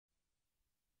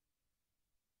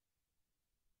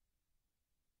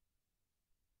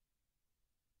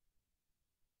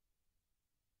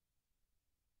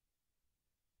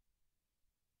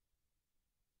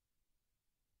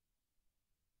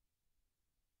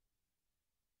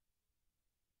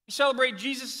We celebrate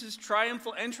Jesus'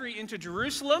 triumphal entry into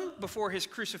Jerusalem before his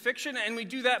crucifixion, and we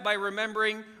do that by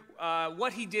remembering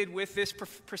what he did with this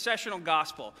processional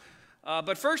gospel.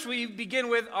 But first, we begin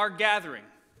with our gathering.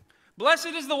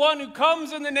 Blessed is the one who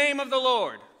comes in the name of the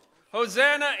Lord.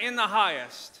 Hosanna in the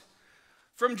highest.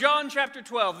 From John chapter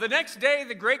 12, the next day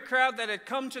the great crowd that had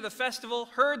come to the festival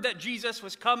heard that Jesus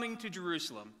was coming to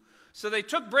Jerusalem. So they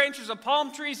took branches of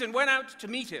palm trees and went out to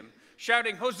meet him,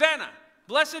 shouting, Hosanna!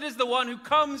 Blessed is the one who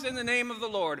comes in the name of the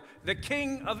Lord, the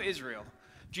King of Israel.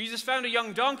 Jesus found a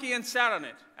young donkey and sat on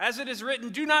it. As it is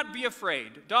written, do not be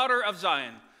afraid, daughter of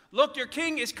Zion. Look, your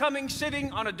king is coming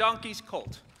sitting on a donkey's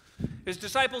colt. His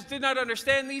disciples did not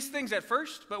understand these things at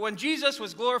first, but when Jesus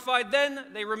was glorified, then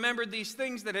they remembered these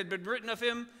things that had been written of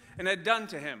him and had done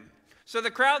to him. So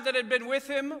the crowd that had been with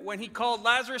him when he called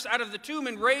Lazarus out of the tomb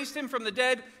and raised him from the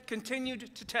dead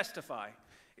continued to testify.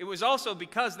 It was also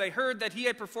because they heard that he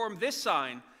had performed this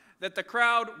sign that the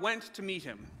crowd went to meet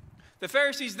him. The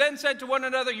Pharisees then said to one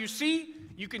another, you see,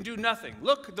 you can do nothing.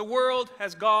 Look, the world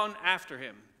has gone after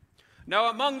him. Now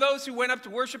among those who went up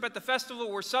to worship at the festival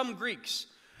were some Greeks.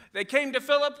 They came to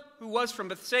Philip, who was from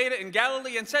Bethsaida in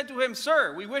Galilee, and said to him,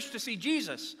 Sir, we wish to see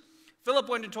Jesus. Philip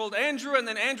went and told Andrew, and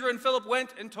then Andrew and Philip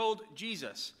went and told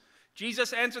Jesus.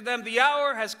 Jesus answered them, the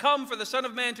hour has come for the Son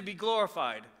of Man to be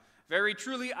glorified. Very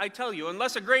truly, I tell you,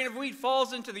 unless a grain of wheat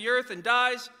falls into the earth and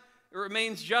dies, it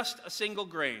remains just a single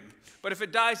grain. But if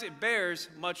it dies, it bears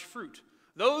much fruit.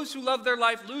 Those who love their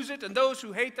life lose it, and those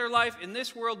who hate their life in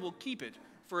this world will keep it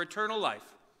for eternal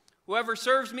life. Whoever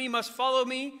serves me must follow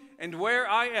me, and where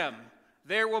I am,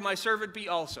 there will my servant be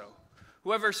also.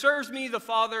 Whoever serves me, the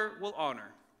Father will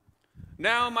honor.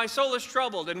 Now my soul is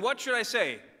troubled, and what should I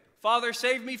say? Father,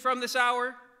 save me from this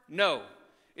hour? No.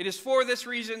 It is for this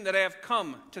reason that I have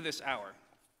come to this hour.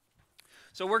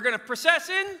 So we're going to process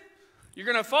in. You're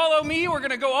going to follow me. We're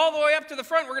going to go all the way up to the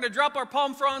front. We're going to drop our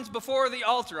palm fronds before the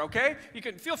altar, okay? You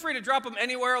can feel free to drop them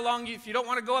anywhere along. If you don't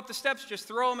want to go up the steps, just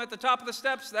throw them at the top of the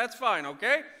steps. That's fine,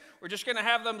 okay? We're just going to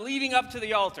have them leading up to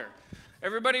the altar.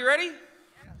 Everybody ready? Yes.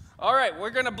 All right, we're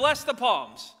going to bless the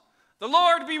palms. The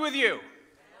Lord be with you. And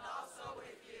also with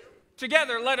you.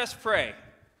 Together, let us pray.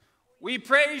 We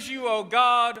praise you, O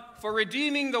God, for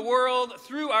redeeming the world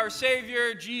through our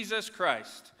Savior, Jesus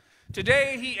Christ.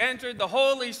 Today he entered the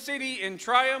holy city in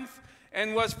triumph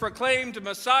and was proclaimed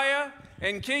Messiah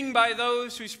and King by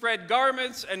those who spread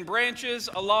garments and branches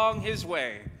along his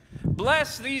way.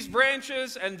 Bless these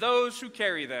branches and those who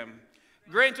carry them.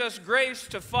 Grant us grace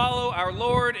to follow our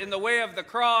Lord in the way of the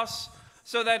cross,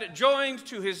 so that joined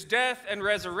to his death and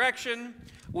resurrection,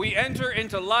 we enter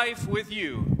into life with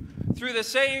you. Through the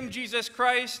same Jesus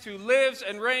Christ, who lives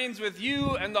and reigns with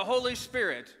you and the Holy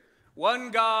Spirit, one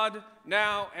God,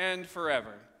 now and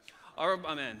forever.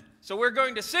 Amen. So we're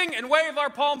going to sing and wave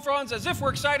our palm fronds as if we're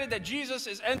excited that Jesus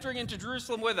is entering into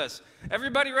Jerusalem with us.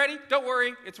 Everybody ready? Don't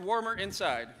worry, it's warmer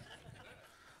inside.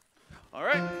 All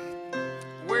right.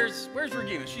 Where's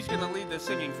Regina? She's going to lead the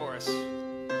singing for us.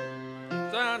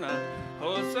 Hosanna,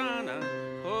 Hosanna,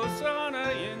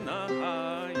 Hosanna in the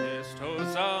highest.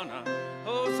 Hosanna,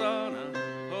 Hosanna,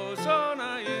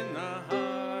 Hosanna in the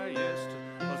highest.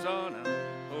 Hosanna,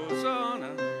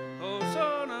 Hosanna,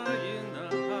 Hosanna in the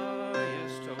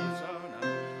highest. Hosanna,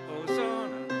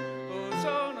 Hosanna,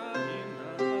 Hosanna in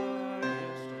the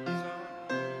highest. Hosanna,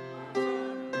 Hosanna,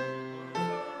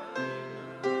 Hosanna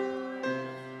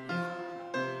in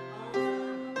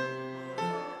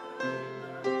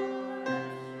the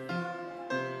highest.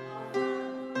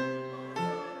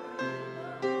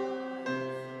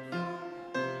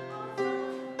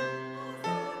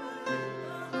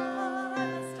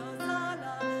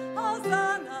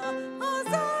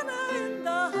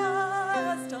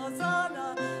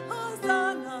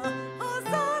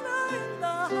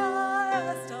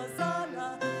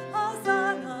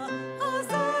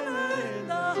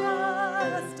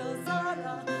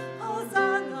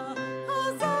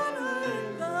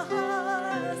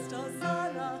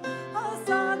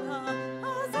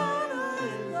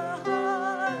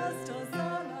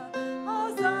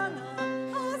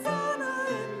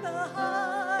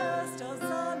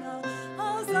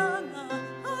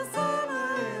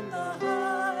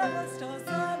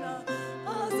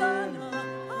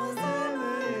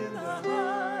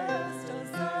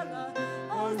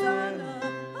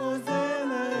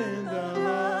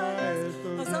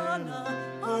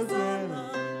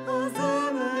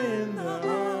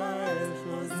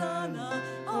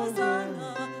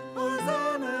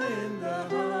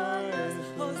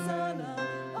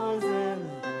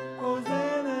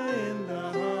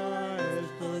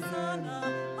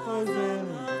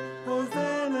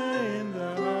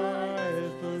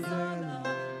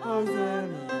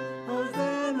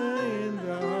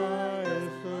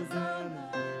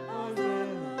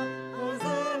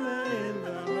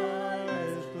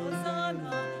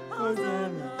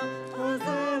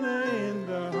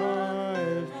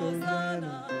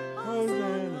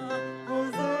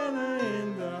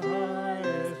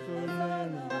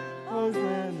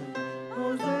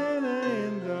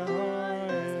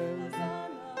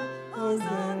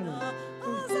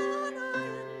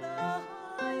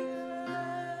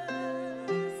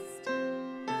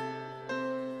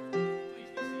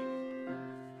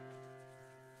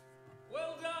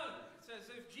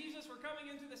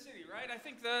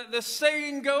 think the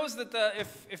saying goes that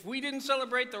if we didn't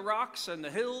celebrate, the rocks and the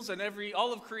hills and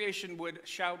all of creation would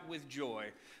shout with joy.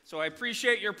 So I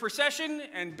appreciate your procession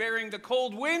and bearing the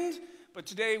cold wind, but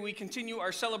today we continue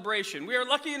our celebration. We are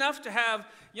lucky enough to have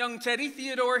young Teddy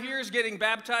Theodore here is getting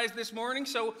baptized this morning,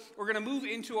 so we're going to move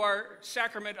into our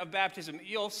sacrament of baptism.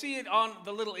 You'll see it on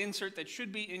the little insert that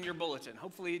should be in your bulletin.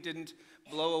 Hopefully it didn't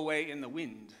blow away in the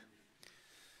wind.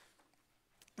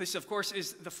 This, of course,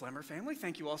 is the Flemmer family.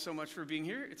 Thank you all so much for being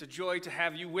here. It's a joy to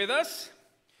have you with us.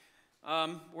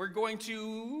 We're going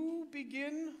to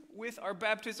begin with our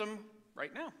baptism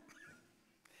right now.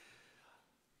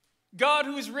 God,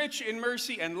 who is rich in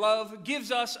mercy and love,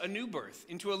 gives us a new birth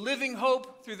into a living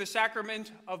hope through the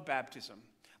sacrament of baptism.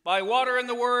 By water and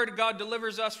the word, God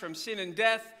delivers us from sin and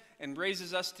death and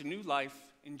raises us to new life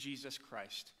in Jesus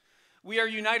Christ. We are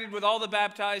united with all the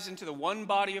baptized into the one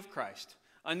body of Christ,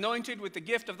 anointed with the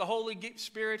gift of the Holy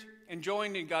Spirit, and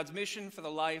joined in God's mission for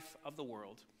the life of the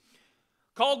world.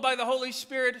 Called by the Holy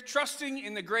Spirit, trusting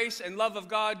in the grace and love of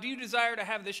God, do you desire to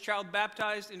have this child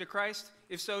baptized into Christ?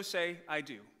 If so, say, I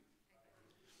do.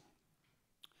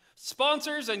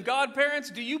 Sponsors and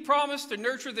godparents, do you promise to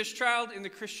nurture this child in the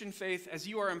Christian faith as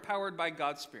you are empowered by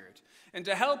God's Spirit, and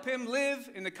to help him live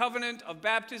in the covenant of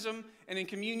baptism and in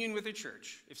communion with the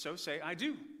church? If so, say, I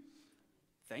do.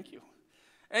 Thank you.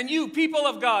 And you, people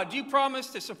of God, do you promise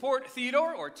to support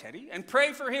Theodore or Teddy and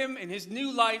pray for him in his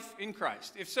new life in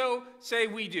Christ? If so, say,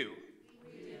 we do.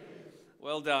 We do.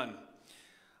 Well done.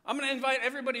 I'm going to invite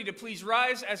everybody to please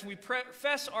rise as we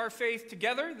profess our faith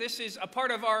together. This is a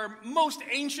part of our most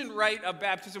ancient rite of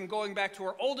baptism, going back to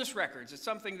our oldest records. It's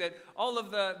something that all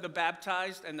of the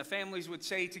baptized and the families would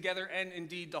say together, and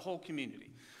indeed the whole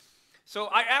community. So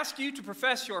I ask you to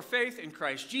profess your faith in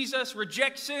Christ Jesus,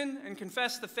 reject sin, and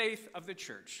confess the faith of the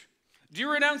church. Do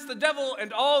you renounce the devil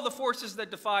and all the forces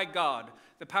that defy God,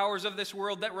 the powers of this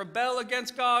world that rebel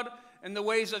against God, and the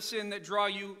ways of sin that draw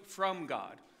you from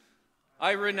God?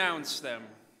 I renounce them.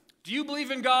 Do you believe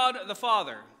in God the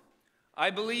Father? I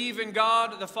believe in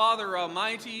God the Father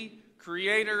Almighty,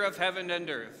 creator of heaven and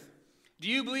earth. Do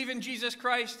you believe in Jesus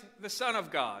Christ, the Son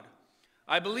of God?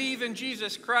 I believe in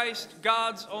Jesus Christ,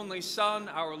 God's only Son,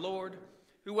 our Lord,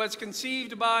 who was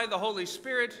conceived by the Holy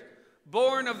Spirit,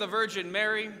 born of the Virgin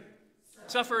Mary,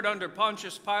 suffered under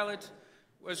Pontius Pilate,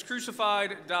 was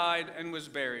crucified, died, and was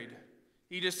buried.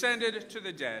 He descended to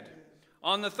the dead.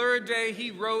 On the third day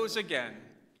he rose again.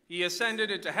 He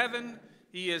ascended into heaven.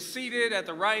 He is seated at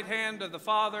the right hand of the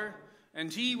Father,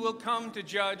 and he will come to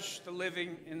judge the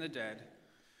living and the dead.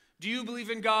 Do you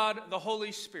believe in God, the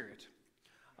Holy Spirit?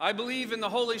 I believe in the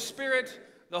Holy Spirit,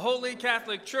 the Holy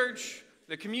Catholic Church,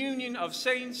 the communion of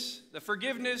saints, the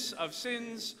forgiveness of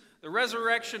sins, the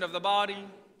resurrection of the body,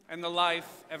 and the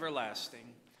life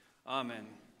everlasting. Amen.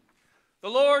 The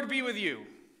Lord be with you.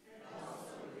 And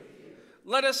also with you.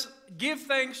 Let us give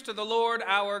thanks to the Lord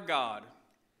our God.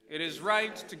 It is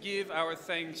right to give our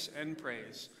thanks and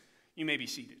praise. You may be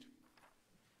seated.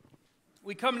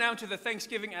 We come now to the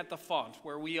Thanksgiving at the font,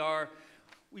 where we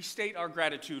state our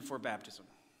gratitude for baptism.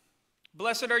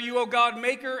 Blessed are you, O God,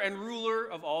 maker and ruler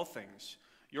of all things.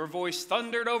 Your voice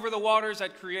thundered over the waters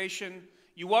at creation.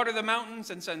 You water the mountains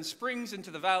and send springs into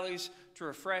the valleys to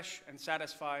refresh and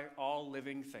satisfy all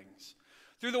living things.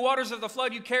 Through the waters of the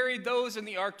flood, you carried those in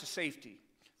the ark to safety.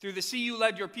 Through the sea, you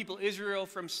led your people Israel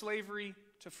from slavery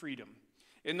to freedom.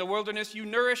 In the wilderness, you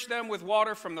nourished them with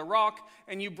water from the rock,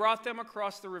 and you brought them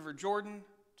across the river Jordan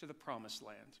to the promised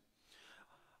land.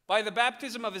 By the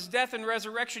baptism of his death and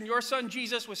resurrection, your son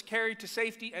Jesus was carried to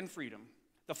safety and freedom.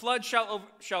 The flood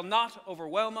shall not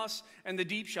overwhelm us, and the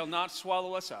deep shall not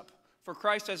swallow us up. For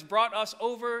Christ has brought us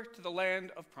over to the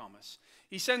land of promise.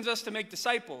 He sends us to make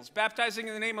disciples, baptizing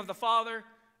in the name of the Father,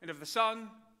 and of the Son,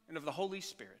 and of the Holy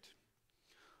Spirit.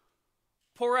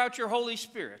 Pour out your Holy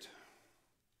Spirit.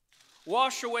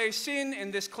 Wash away sin in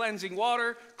this cleansing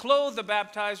water, clothe the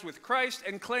baptized with Christ,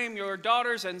 and claim your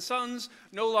daughters and sons,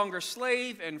 no longer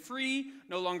slave and free,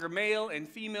 no longer male and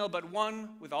female, but one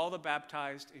with all the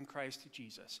baptized in Christ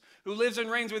Jesus, who lives and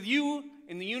reigns with you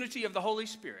in the unity of the Holy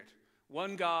Spirit,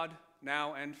 one God,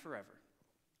 now and forever.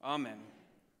 Amen.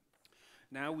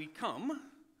 Now we come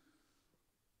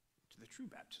to the true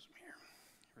baptism here.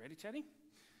 Ready, Teddy?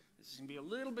 This is going to be a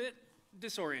little bit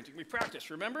disorienting. We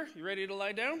practiced, remember? You ready to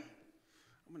lie down?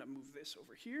 I'm going to move this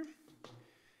over here.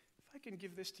 If I can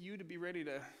give this to you to be ready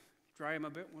to dry him a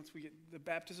bit once we get the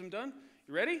baptism done.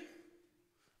 You ready?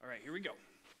 All right, here we go.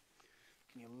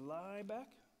 Can you lie back?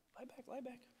 Lie back, lie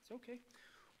back. It's okay.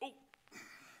 Oh,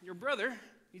 your brother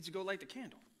needs to go light the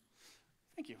candle.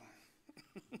 Thank you.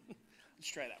 Let's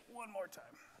try that one more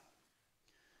time.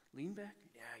 Lean back.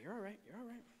 Yeah, you're all right. You're all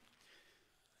right.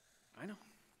 I know.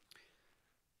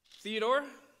 Theodore,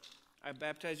 I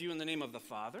baptize you in the name of the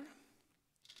Father,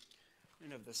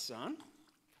 and of the Son.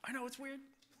 I know, it's weird.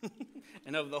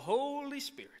 And of the Holy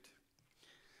Spirit.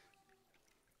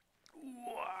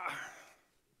 Wow.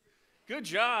 Good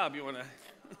job. You want to...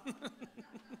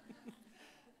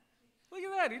 Look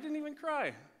at that. He didn't even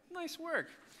cry. Nice work.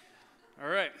 All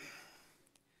right.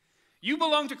 You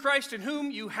belong to Christ in whom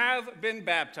you have been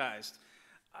baptized.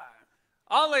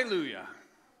 Alleluia.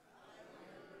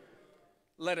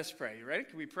 Let us pray. You ready?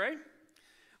 Can we pray?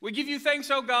 We give you thanks,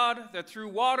 O God, that through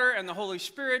water and the Holy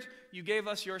Spirit you gave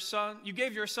us your Son. You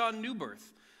gave your Son new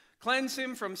birth. Cleanse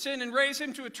him from sin and raise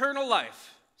him to eternal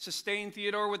life. Sustain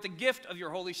Theodore with the gift of your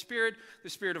Holy Spirit, the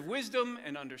spirit of wisdom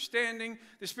and understanding,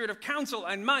 the spirit of counsel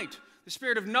and might, the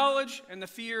spirit of knowledge and the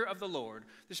fear of the Lord,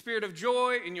 the spirit of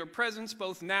joy in your presence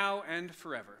both now and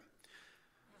forever.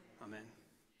 Amen.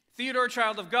 Theodore,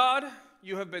 child of God,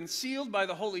 you have been sealed by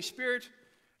the Holy Spirit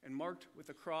and marked with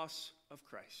the cross of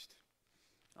Christ.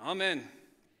 Amen.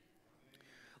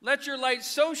 Let your light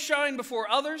so shine before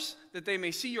others that they may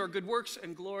see your good works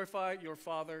and glorify your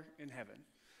Father in heaven.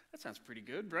 That sounds pretty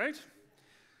good, right?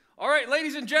 All right,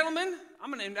 ladies and gentlemen,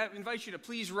 I'm going to invite you to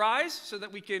please rise so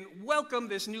that we can welcome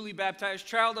this newly baptized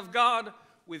child of God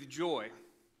with joy.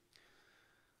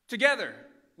 Together,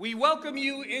 we welcome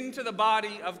you into the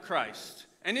body of Christ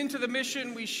and into the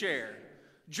mission we share.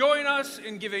 Join us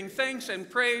in giving thanks and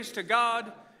praise to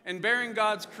God and bearing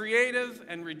God's creative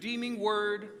and redeeming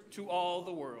word to all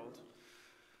the world.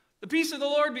 The peace of the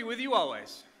Lord be with you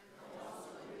always.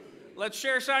 Let's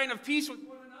share a sign of peace with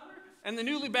one another and the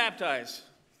newly baptized.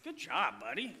 Good job,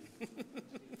 buddy. You give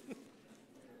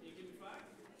me 5?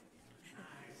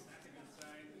 Nice, that's a good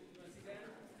sign. You want to see that?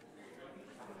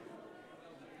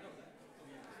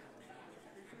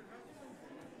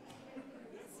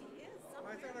 Yes, he is.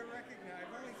 I thought I recognized.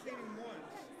 I've only seen him once.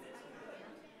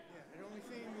 Yeah, I'd only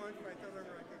seen him once, but I thought I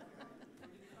recognized.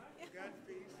 God's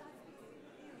peace.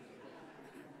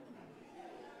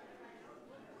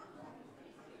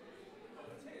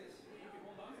 It's his. You can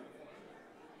hold on to it for him.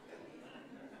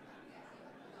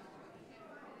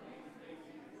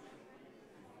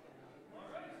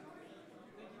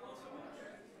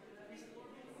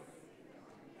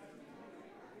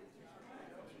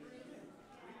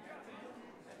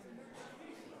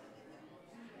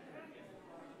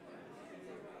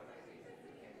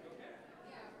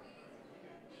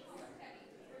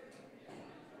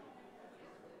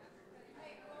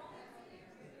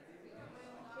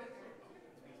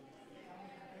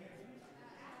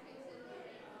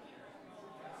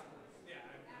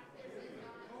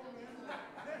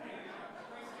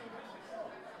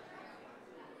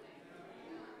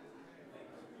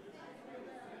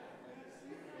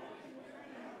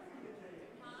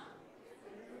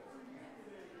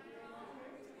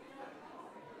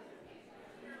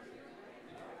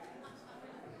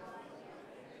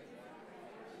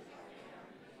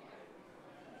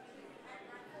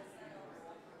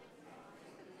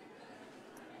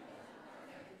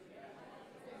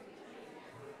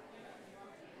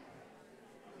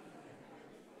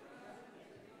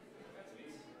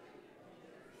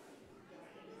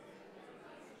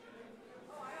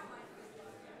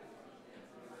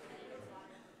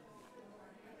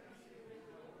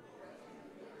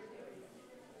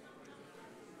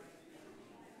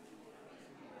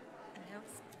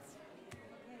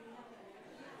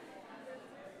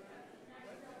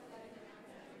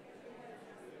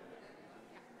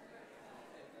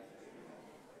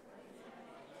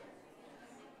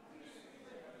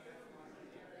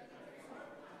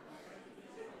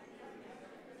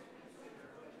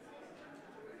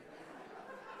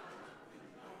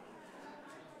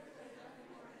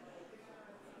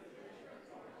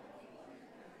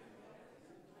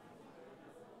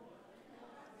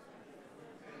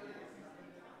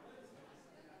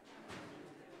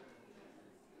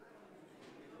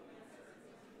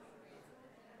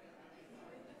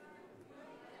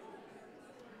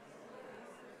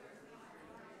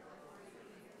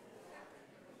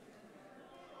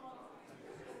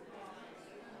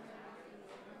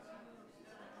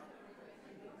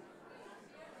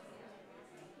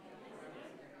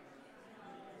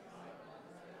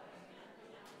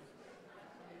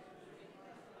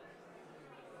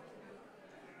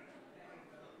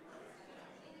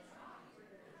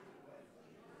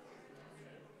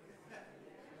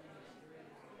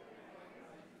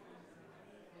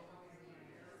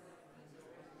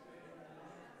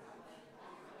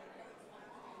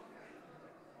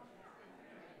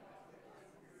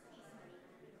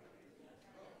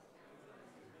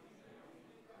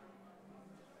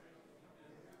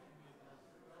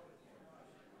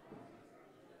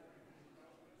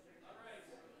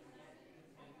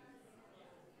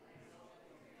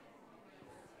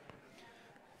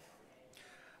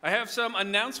 I have some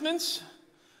announcements,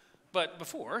 but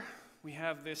before, we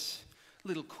have this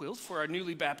little quilt for our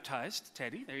newly baptized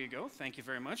Teddy. There you go. Thank you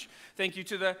very much. Thank you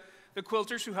to the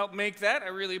quilters who helped make that. I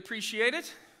really appreciate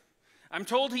it. I'm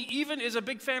told he even is a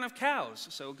big fan of cows,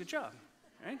 so good job.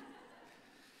 Right?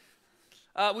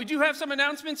 We do have some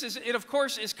announcements. It, of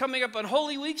course, is coming up on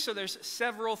Holy Week, so there's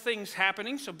several things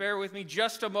happening, so bear with me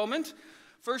just a moment.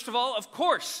 First of all, of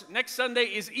course, next Sunday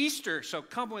is Easter, so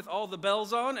come with all the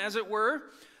bells on, as it were.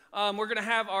 We're going to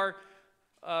have our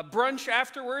brunch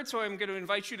afterwards, so I'm going to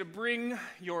invite you to bring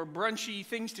your brunchy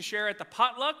things to share at the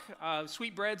potluck,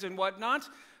 sweetbreads and whatnot,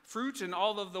 fruit and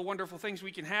all of the wonderful things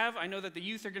we can have. I know that the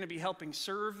youth are going to be helping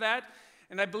serve that,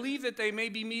 and I believe that they may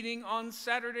be meeting on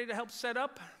Saturday to help set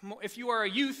up. If you are a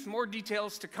youth, more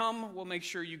details to come. We'll make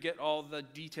sure you get all the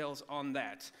details on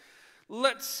that.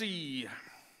 Let's see.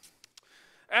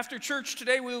 After church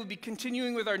today, we will be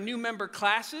continuing with our new member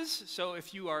classes. So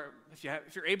if you're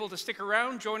able to stick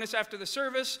around, join us after the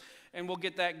service, and we'll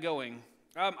get that going.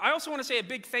 I also want to say a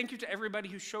big thank you to everybody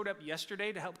who showed up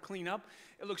yesterday to help clean up.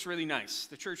 It looks really nice.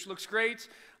 The church looks great.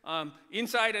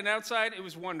 Inside and outside, it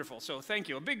was wonderful. So thank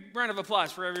you. A big round of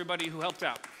applause for everybody who helped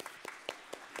out.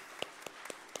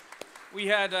 We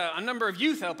had a number of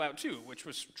youth help out too, which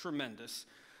was tremendous.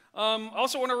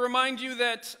 Also want to remind you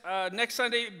that next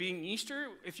Sunday, being Easter,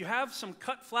 if you have some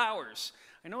cut flowers,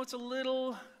 I know it's a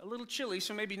little chilly,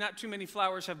 so maybe not too many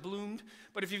flowers have bloomed,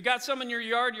 but if you've got some in your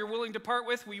yard you're willing to part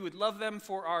with, we would love them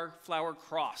for our flower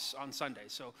cross on Sunday.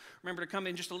 So remember to come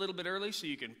in just a little bit early so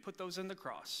you can put those in the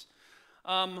cross.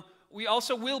 We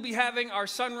also will be having our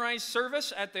sunrise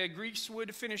service at the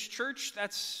Greasewood Finnish Church.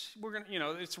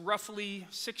 It's roughly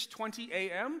 6:20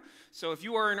 a.m. So if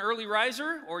you are an early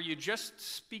riser or you just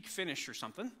speak Finnish or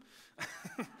something,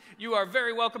 you are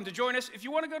very welcome to join us. If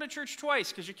you want to go to church twice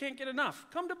because you can't get enough,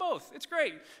 come to both. It's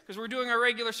great because we're doing our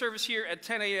regular service here at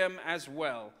 10 a.m. as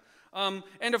well.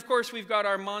 And of course, we've got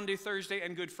our Monday, Thursday,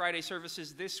 and Good Friday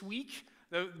services this week.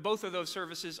 Both of those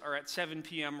services are at 7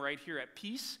 p.m. right here at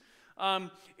Peace.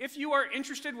 If you are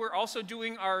interested, we're also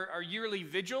doing our yearly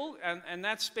vigil, and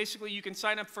that's basically you can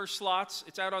sign up for slots.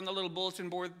 It's out on the little bulletin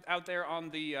board out there on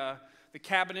the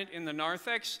cabinet in the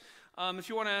narthex. If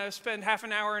you want to spend half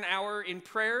an hour in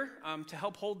prayer to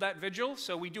help hold that vigil,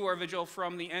 so we do our vigil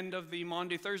from the end of the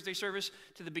Monday, Thursday service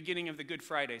to the beginning of the Good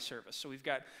Friday service. So we've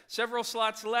got several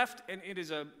slots left, and it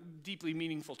is a deeply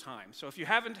meaningful time. So if you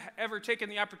haven't ever taken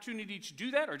the opportunity to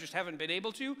do that or just haven't been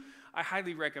able to, I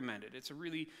highly recommend it. It's a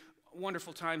really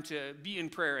wonderful time to be in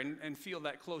prayer and feel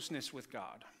that closeness with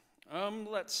God.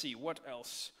 Let's see, what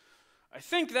else? I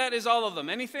think that is all of them.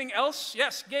 Anything else?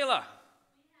 Yes, Gayla.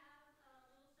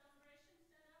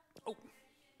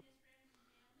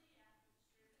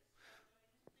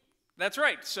 That's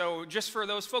right. So just for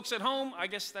those folks at home, I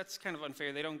guess that's kind of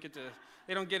unfair. They don't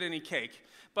get any cake.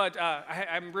 But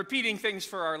I'm repeating things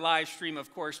for our live stream,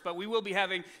 of course. But we will be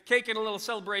having cake and a little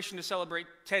celebration to celebrate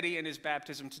Teddy and his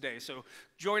baptism today. So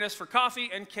join us for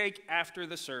coffee and cake after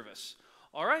the service.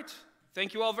 All right.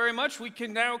 Thank you all very much. We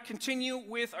can now continue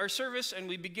with our service, and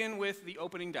we begin with the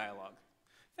opening dialogue.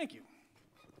 Thank you.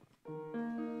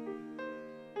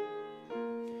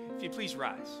 If you please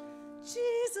rise.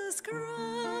 Jesus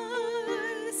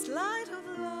Christ, light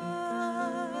of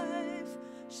life,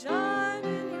 shine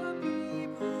in your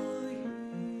people here.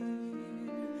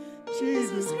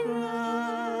 Jesus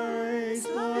Christ,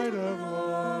 light of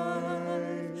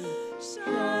life,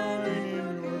 shine in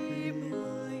your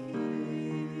people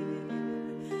here.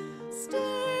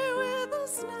 Stay with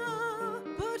us now,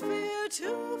 put fear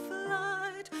to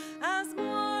flight, as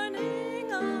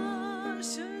morning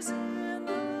ushers in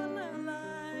the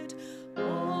light.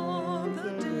 On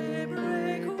the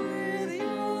daybreak with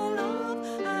your love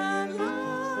and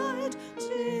light,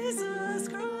 Jesus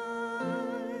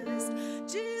Christ,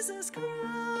 Jesus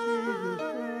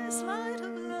Christ, light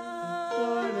of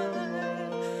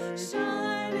life,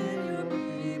 shine in your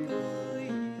people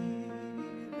here.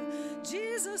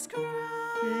 Jesus Christ,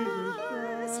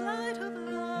 light of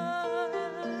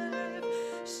life,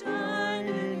 shine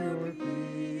in your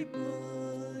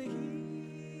people here.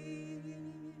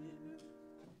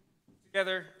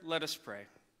 Together, let us pray.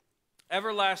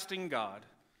 Everlasting God,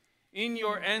 in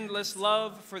your endless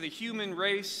love for the human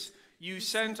race, you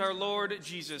sent our Lord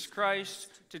Jesus Christ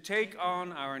to take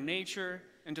on our nature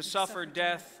and to suffer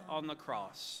death on the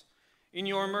cross. In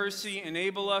your mercy,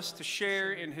 enable us to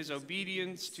share in his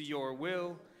obedience to your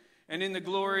will and in the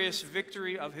glorious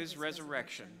victory of his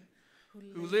resurrection,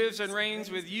 who lives and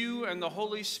reigns with you and the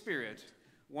Holy Spirit,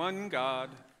 one God,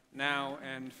 now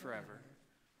and forever.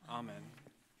 Amen.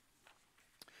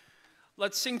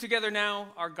 Let's sing together now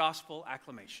our gospel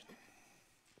acclamation.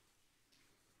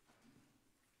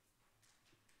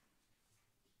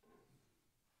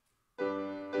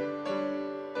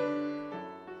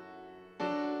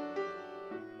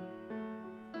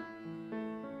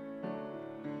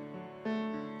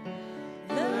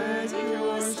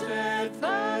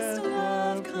 steadfast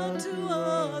love, come to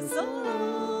us, O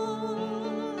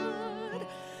Lord.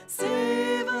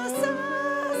 Save us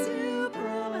as you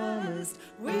promised,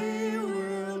 we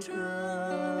will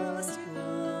trust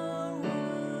your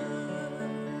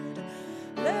word.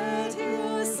 Let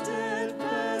your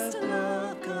steadfast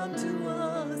love come to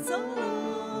us, O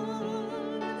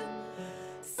Lord.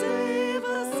 Save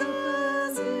us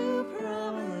as you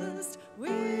promised, we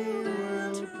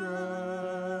will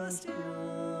trust your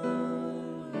word.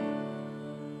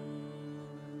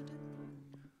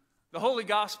 The Holy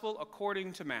Gospel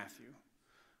according to Matthew.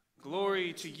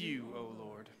 Glory to you, O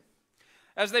Lord.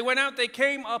 As they went out, they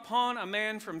came upon a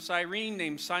man from Cyrene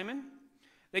named Simon.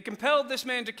 They compelled this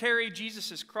man to carry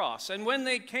Jesus' cross. And when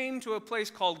they came to a place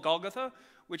called Golgotha,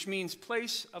 which means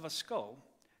place of a skull,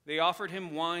 they offered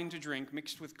him wine to drink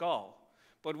mixed with gall.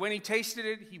 But when he tasted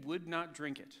it, he would not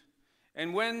drink it.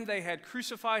 And when they had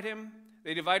crucified him,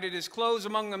 they divided his clothes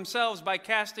among themselves by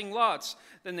casting lots.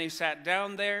 Then they sat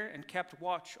down there and kept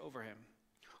watch over him.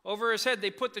 Over his head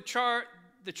they put the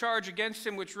charge against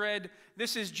him, which read,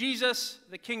 "This is Jesus,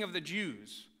 the King of the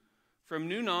Jews." From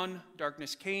noon on,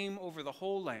 darkness came over the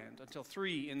whole land until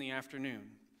 3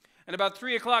 p.m. And about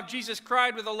 3 o'clock, Jesus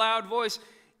cried with a loud voice,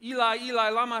 "Eli, Eli,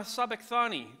 lama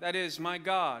sabachthani," that is, my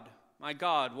God,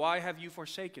 why have you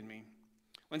forsaken me?"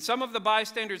 When some of the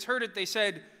bystanders heard it, they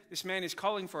said, "This man is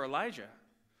calling for Elijah."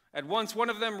 At once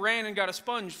one of them ran and got a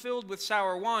sponge filled with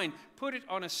sour wine, put it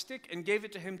on a stick, and gave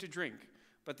it to him to drink.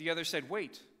 But the other said,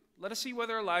 "Wait, let us see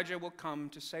whether Elijah will come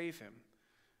to save him."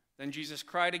 Then Jesus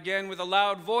cried again with a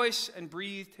loud voice and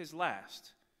breathed his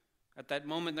last. At that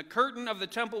moment, the curtain of the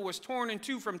temple was torn in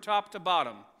two from top to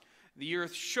bottom. The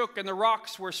earth shook and the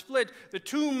rocks were split. The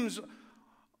tombs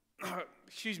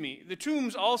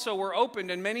also were opened,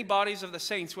 and many bodies of the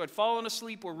saints who had fallen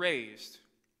asleep were raised.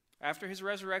 After his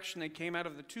resurrection, they came out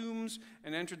of the tombs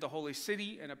and entered the holy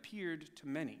city and appeared to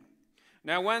many.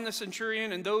 Now when the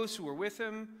centurion and those who were with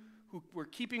him, who were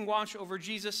keeping watch over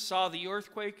Jesus, saw the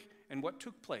earthquake and what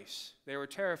took place, they were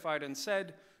terrified and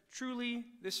said, "Truly,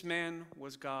 this man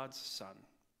was God's Son."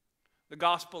 The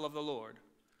Gospel of the Lord.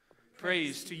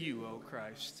 Praise to you, O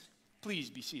Christ. Please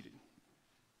be seated.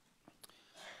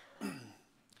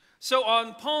 So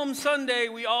on Palm Sunday,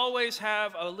 we always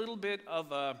have a little bit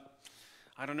of a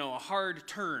hard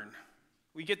turn.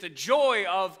 We get the joy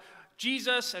of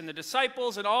Jesus and the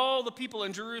disciples and all the people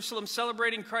in Jerusalem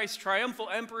celebrating Christ's triumphal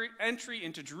entry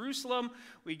into Jerusalem.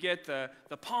 We get the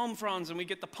palm fronds, and we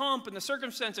get the pomp and the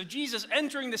circumstance of Jesus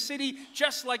entering the city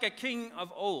just like a king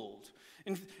of old.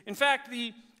 In fact,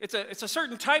 it's a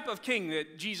certain type of king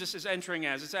that Jesus is entering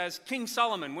as. It's as King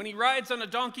Solomon. When he rides on a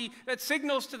donkey, that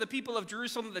signals to the people of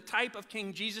Jerusalem the type of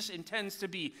king Jesus intends to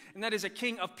be, and that is a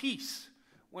king of peace.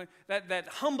 When that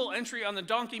humble entry on the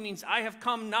donkey means, I have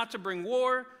come not to bring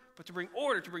war, but to bring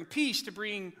order, to bring peace, to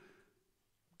bring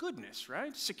goodness,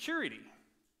 right? Security.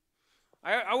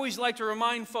 I always like to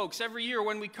remind folks every year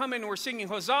when we come in and we're singing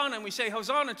Hosanna and we say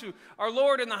Hosanna to our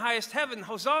Lord in the highest heaven.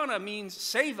 Hosanna means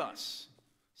save us.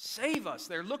 Save us.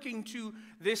 They're looking to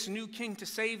this new king to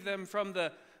save them from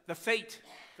the fate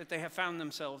that they have found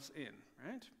themselves in,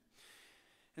 right?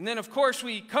 And then, of course,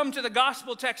 we come to the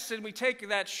gospel text and we take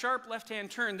that sharp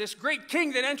left-hand turn. This great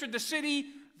king that entered the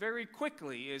city very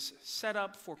quickly is set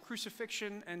up for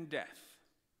crucifixion and death.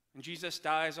 And Jesus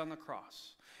dies on the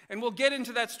cross. And we'll get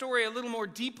into that story a little more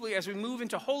deeply as we move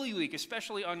into Holy Week,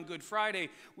 especially on Good Friday.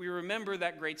 We remember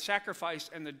that great sacrifice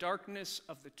and the darkness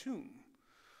of the tomb.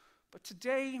 But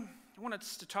today, I want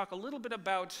us to talk a little bit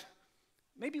about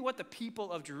maybe what the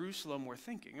people of Jerusalem were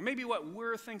thinking, and maybe what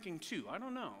we're thinking too. I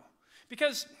don't know.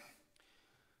 Because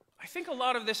I think a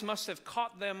lot of this must have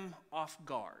caught them off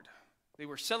guard. They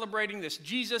were celebrating this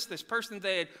Jesus, this person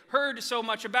they had heard so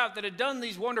much about, that had done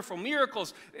these wonderful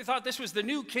miracles. They thought this was the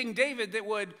new King David that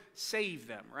would save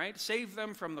them, right? Save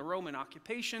them from the Roman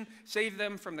occupation, save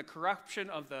them from the corruption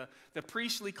of the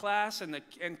priestly class and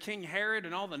King Herod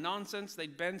and all the nonsense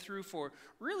they'd been through for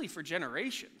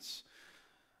generations.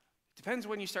 Depends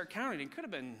when you start counting. It could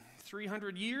have been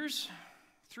 300 years.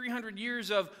 300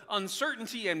 years of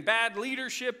uncertainty and bad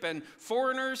leadership and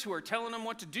foreigners who are telling them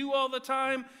what to do all the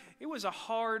time. It was a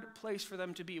hard place for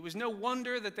them to be. It was no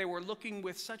wonder that they were looking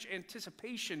with such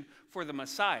anticipation for the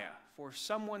Messiah, for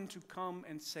someone to come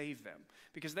and save them,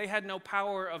 because they had no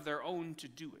power of their own to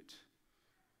do it.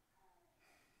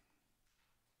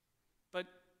 But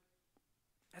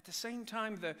at the same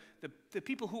time, the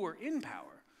people who were in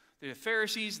power, the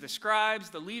Pharisees, the scribes,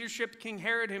 the leadership, King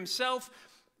Herod himself,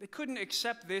 they couldn't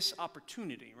accept this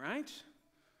opportunity, right?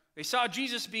 They saw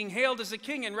Jesus being hailed as the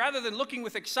king, and rather than looking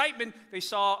with excitement, they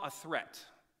saw a threat,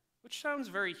 which sounds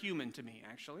very human to me,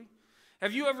 actually.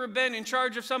 Have you ever been in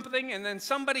charge of something and then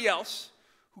somebody else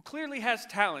who clearly has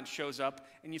talent shows up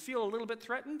and you feel a little bit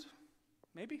threatened?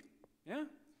 Maybe? Yeah?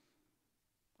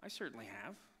 I certainly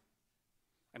have.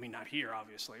 I mean, not here,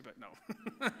 obviously, but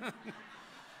no.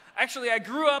 Actually, I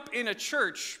grew up in a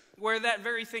church where that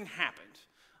very thing happened.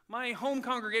 My home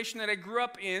congregation that I grew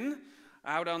up in,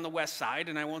 out on the west side,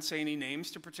 and I won't say any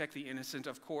names to protect the innocent,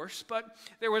 of course, but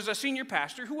there was a senior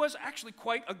pastor who was actually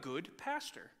quite a good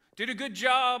pastor. Did a good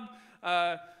job,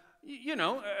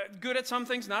 good at some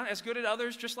things, not as good at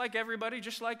others, just like everybody,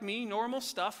 just like me, normal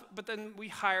stuff. But then we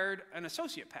hired an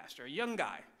associate pastor, a young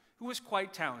guy, who was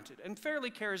quite talented and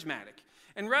fairly charismatic.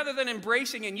 And rather than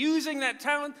embracing and using that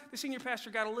talent, the senior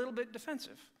pastor got a little bit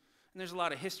defensive. And there's a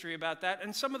lot of history about that,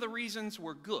 and some of the reasons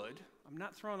were good. I'm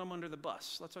not throwing them under the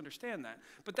bus. Let's understand that.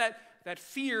 But that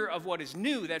fear of what is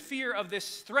new, that fear of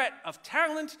this threat of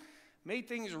talent, made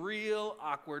things real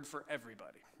awkward for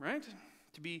everybody, right?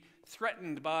 To be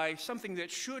threatened by something that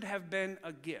should have been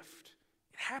a gift.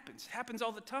 It happens. It happens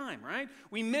all the time, right?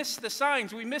 We miss the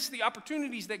signs. We miss the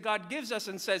opportunities that God gives us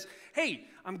and says, hey,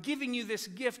 I'm giving you this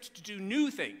gift to do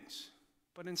new things.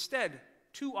 But instead,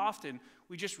 too often,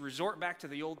 we just resort back to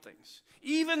the old things,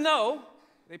 even though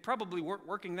they probably weren't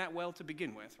working that well to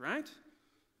begin with, right?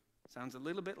 Sounds a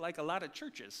little bit like a lot of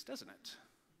churches, doesn't it?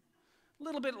 A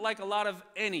little bit like a lot of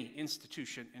any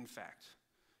institution, in fact.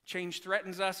 Change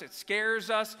threatens us, it scares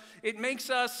us, it makes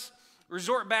us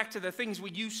resort back to the things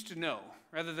we used to know,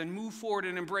 rather than move forward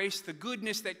and embrace the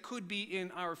goodness that could be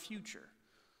in our future,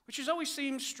 which has always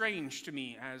seemed strange to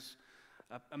me as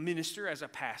a minister, as a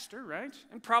pastor, right?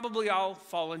 And probably I'll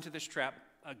fall into this trap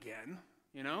again,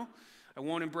 I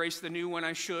won't embrace the new when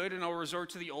I should, and I'll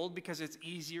resort to the old because it's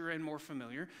easier and more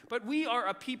familiar. But we are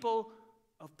a people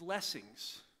of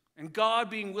blessings, and God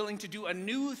being willing to do a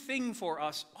new thing for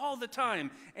us all the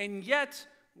time, and yet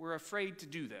we're afraid to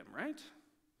do them, right?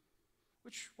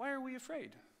 Why are we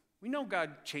afraid? We know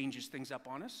God changes things up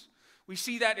on us. We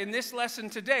see that in this lesson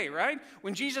today, right?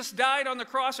 When Jesus died on the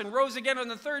cross and rose again on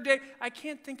the third day, I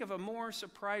can't think of a more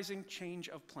surprising change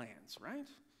of plans, right?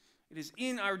 It is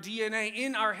in our DNA,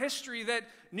 in our history, that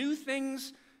new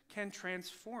things can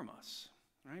transform us,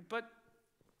 right? But,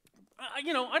 I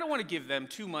don't want to give them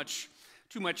too much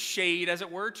shade, as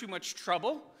it were, too much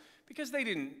trouble, because they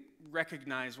didn't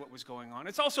recognize what was going on.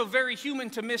 It's also very human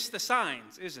to miss the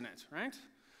signs, isn't it, right?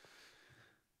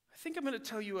 I think I'm going to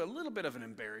tell you a little bit of an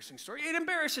embarrassing story. It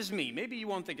embarrasses me. Maybe you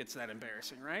won't think it's that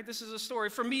embarrassing, right? This is a story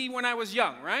from me when I was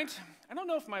young, right? I don't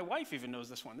know if my wife even knows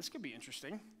this one. This could be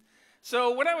interesting.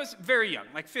 So when I was very young,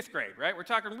 like 5th grade, right? We're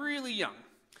talking really young.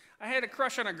 I had a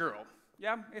crush on a girl.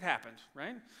 Yeah, it happened,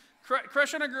 right?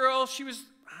 Crush on a girl. She was,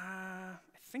 I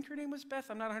think her name was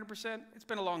Beth. I'm not 100%. It's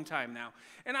been a long time now.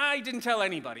 And I didn't tell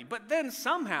anybody. But then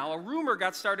somehow a rumor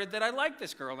got started that I liked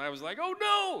this girl. And I was like, oh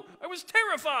no, I was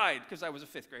terrified because I was a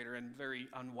 5th grader and very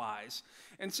unwise.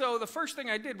 And so the first thing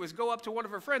I did was go up to one of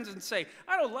her friends and say,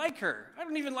 I don't like her. I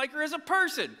don't even like her as a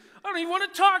person. I don't even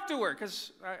want to talk to her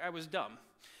because I was dumb.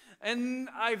 And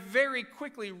I very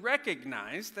quickly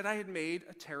recognized that I had made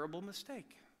a terrible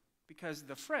mistake, because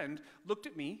the friend looked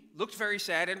at me, looked very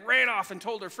sad, and ran off and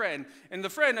told her friend. And the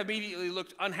friend immediately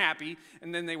looked unhappy,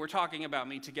 and then they were talking about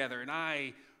me together. And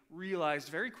I realized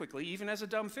very quickly, even as a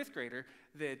dumb 5th grader,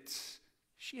 that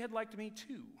she had liked me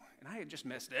too. And I had just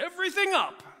messed everything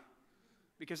up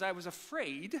because I was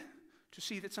afraid to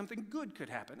see that something good could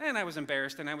happen. And I was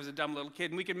embarrassed, and I was a dumb little kid,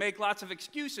 and we could make lots of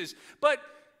excuses. But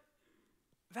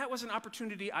that was an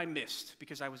opportunity I missed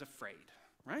because I was afraid,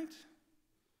 right?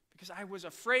 Because I was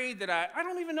afraid that I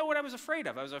don't even know what I was afraid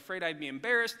of. I was afraid I'd be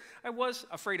embarrassed. I was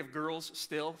afraid of girls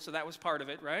still, so that was part of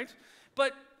it, right?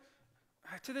 But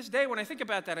to this day, when I think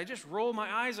about that, I just roll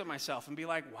my eyes at myself and be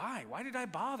like, why? Why did I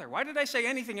bother? Why did I say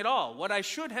anything at all? What I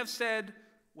should have said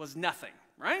was nothing,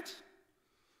 right?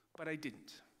 But I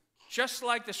didn't. Just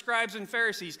like the scribes and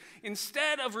Pharisees,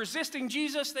 instead of resisting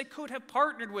Jesus, they could have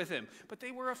partnered with him, but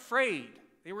they were afraid.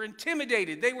 They were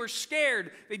intimidated. They were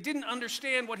scared. They didn't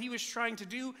understand what he was trying to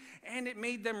do, and it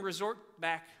made them resort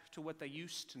back to what they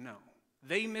used to know.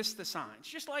 They missed the signs,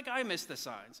 just like I missed the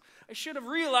signs. I should have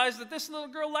realized that this little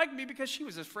girl liked me because she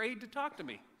was afraid to talk to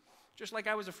me, just like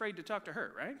I was afraid to talk to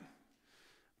her, right?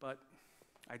 But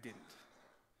I didn't.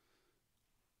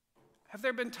 Have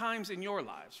there been times in your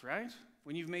lives, right,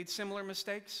 when you've made similar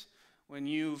mistakes, when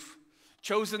you've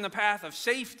chosen the path of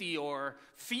safety or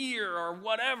fear or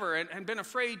whatever, and been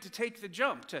afraid to take the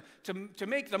jump, to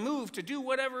make the move, to do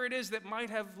whatever it is that might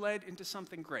have led into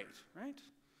something great, right?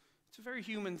 It's a very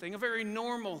human thing, a very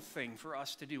normal thing for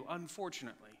us to do,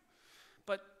 unfortunately.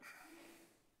 But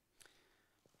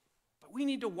We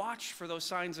need to watch for those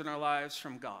signs in our lives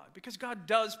from God, because God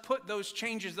does put those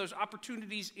changes, those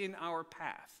opportunities in our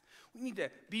path. We need to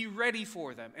be ready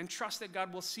for them and trust that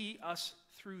God will see us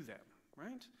through them,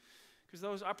 right? Because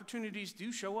those opportunities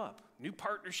do show up. New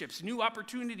partnerships, new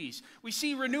opportunities. We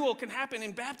see renewal can happen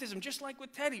in baptism, just like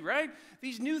with Teddy, right?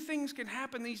 These new things can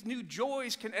happen. These new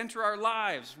joys can enter our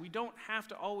lives. We don't have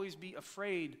to always be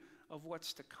afraid of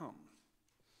what's to come.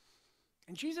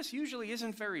 And Jesus usually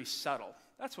isn't very subtle.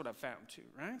 That's what I've found too,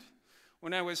 right?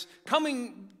 When I was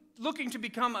looking to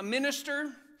become a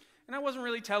minister, and I wasn't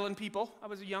really telling people. I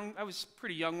was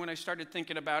pretty young when I started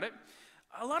thinking about it.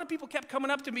 A lot of people kept coming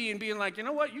up to me and being like, you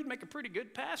know what, you'd make a pretty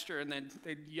good pastor. And then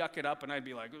they'd yuck it up and I'd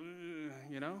be like,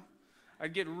 you know.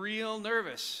 I'd get real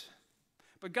nervous.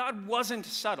 But God wasn't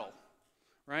subtle,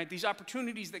 right? These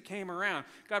opportunities that came around,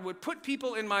 God would put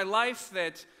people in my life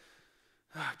that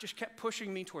just kept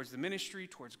pushing me towards the ministry,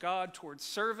 towards God, towards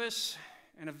service.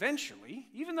 And eventually,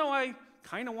 even though I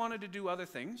kind of wanted to do other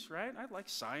things, right? I like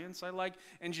science, I like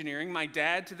engineering. My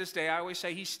dad, to this day, I always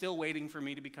say he's still waiting for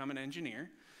me to become an engineer.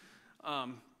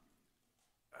 And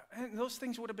those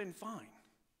things would have been fine.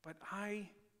 But I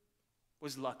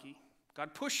was lucky.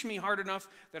 God pushed me hard enough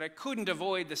that I couldn't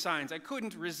avoid the signs. I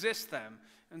couldn't resist them.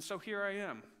 And so here I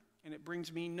am. And it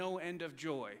brings me no end of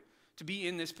joy to be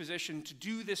in this position, to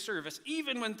do this service,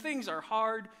 even when things are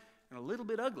hard and a little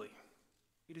bit ugly.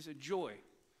 It is a joy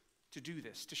to do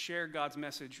this, to share God's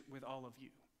message with all of you.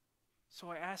 So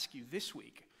I ask you this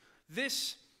week,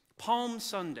 this Palm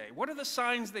Sunday, what are the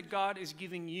signs that God is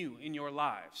giving you in your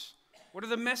lives? What are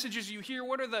the messages you hear?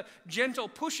 What are the gentle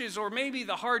pushes or maybe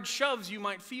the hard shoves you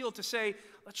might feel to say,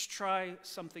 let's try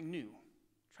something new?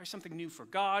 Try something new for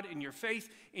God, in your faith,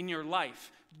 in your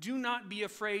life. Do not be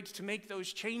afraid to make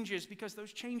those changes, because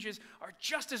those changes are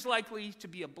just as likely to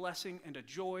be a blessing and a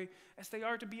joy as they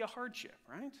are to be a hardship,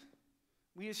 right?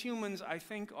 We as humans, I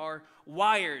think, are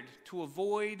wired to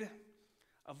avoid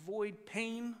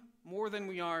pain more than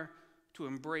we are to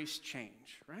embrace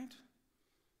change, right?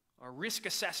 Our risk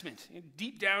assessment,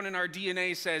 deep down in our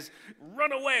DNA, says,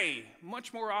 run away,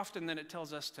 much more often than it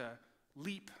tells us to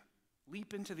leap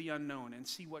into the unknown and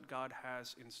see what God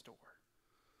has in store.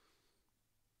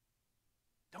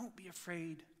 Don't be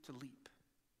afraid to leap.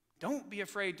 Don't be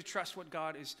afraid to trust what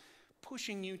God is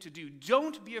pushing you to do.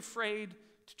 Don't be afraid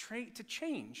to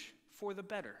change for the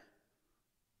better.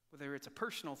 Whether it's a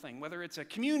personal thing, whether it's a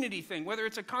community thing, whether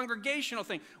it's a congregational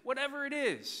thing, whatever it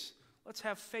is, let's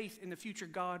have faith in the future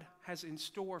God has in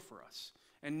store for us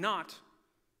and not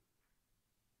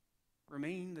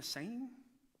remain the same,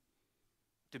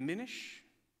 diminish,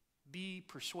 be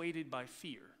persuaded by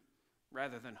fear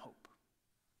rather than hope.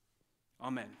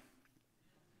 Amen.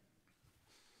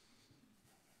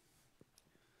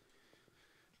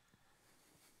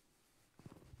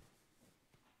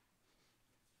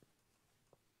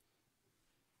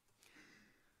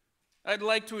 I'd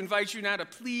like to invite you now to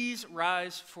please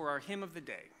rise for our hymn of the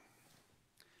day.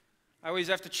 I always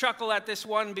have to chuckle at this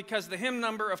one because the hymn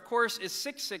number, of course, is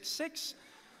 666.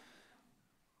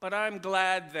 But I'm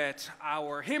glad that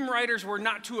our hymn writers were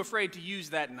not too afraid to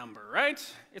use that number, right?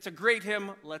 It's a great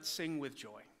hymn. Let's sing with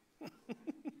joy.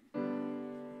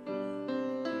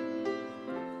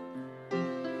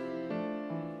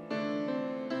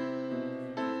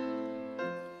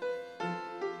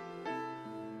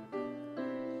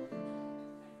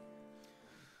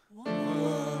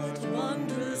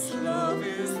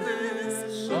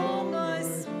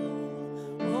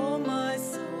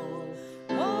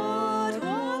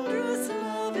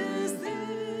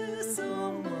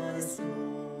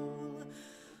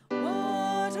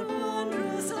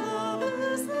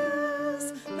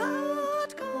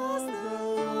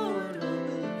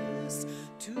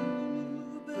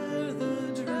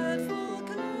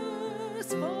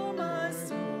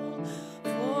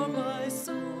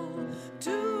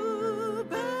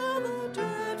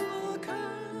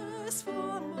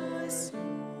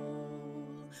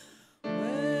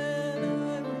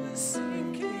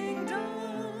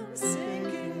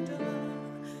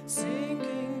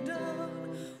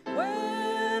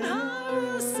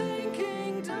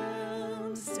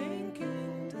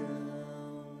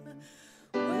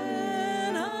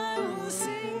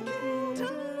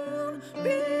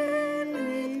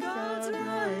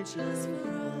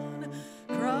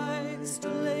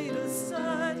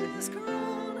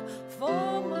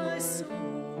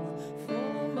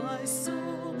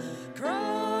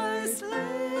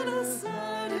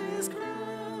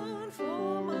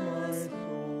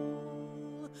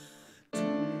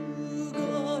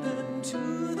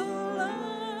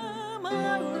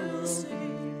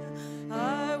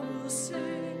 I will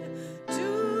sing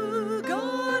to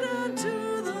God and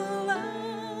to the Lamb.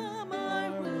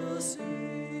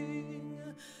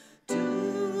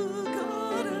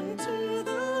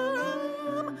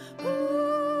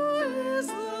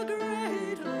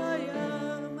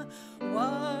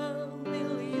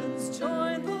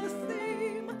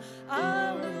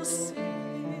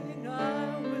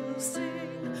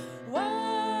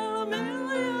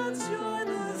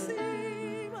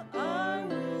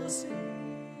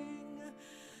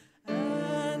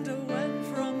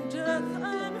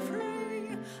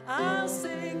 I'll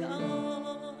sing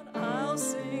on, I'll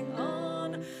sing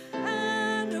on.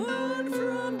 And when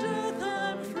from death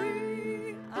I'm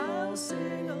free, I'll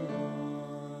sing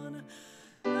on.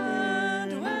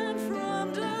 And when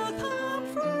from death I'm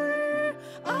free,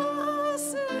 I'll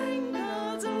sing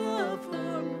God's love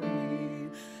for me.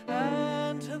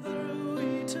 And through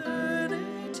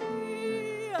eternity,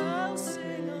 I'll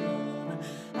sing on,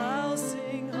 I'll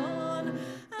sing on.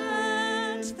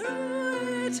 And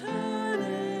through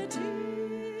eternity,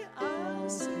 I'll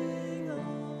sing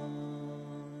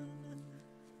on.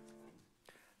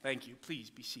 Thank you. Please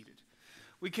be seated.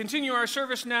 We continue our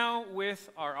service now with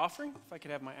our offering. If I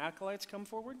could have my acolytes come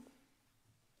forward.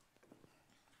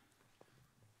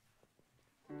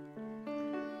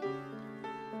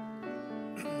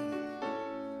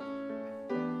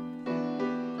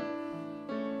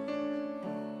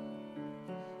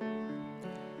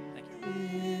 Thank you.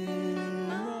 In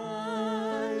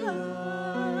my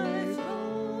life,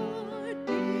 Lord,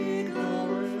 be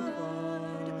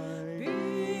glorified,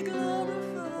 be glorified.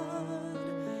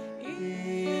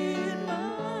 In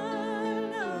my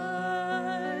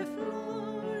life,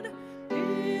 Lord,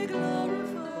 be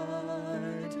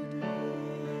glorified today.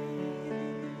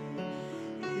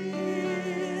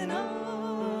 In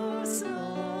our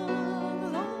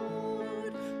song,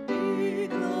 Lord, be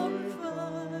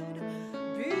glorified,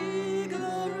 be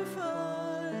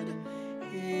glorified.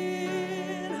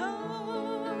 In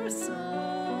our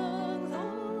song,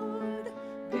 Lord,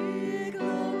 be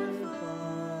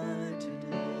glorified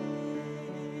today.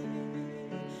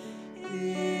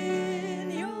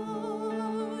 In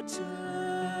your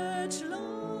church,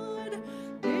 Lord,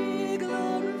 be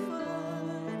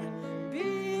glorified,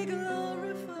 be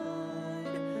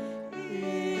glorified.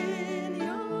 In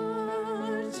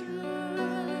your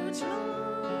church,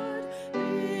 Lord,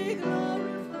 be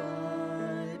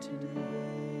glorified today.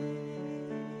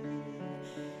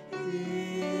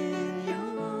 In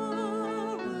your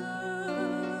world,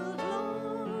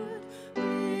 Lord,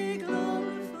 be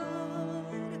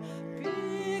glorified,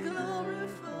 be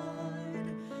glorified.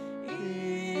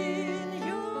 In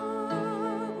your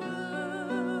world,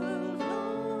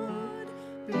 Lord,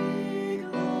 be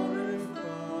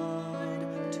glorified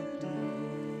today.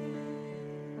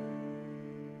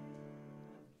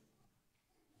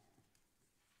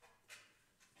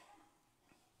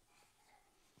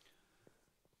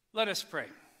 Let us pray.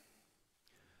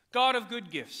 God of good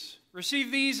gifts,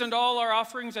 receive these and all our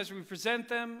offerings as we present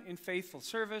them in faithful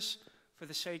service for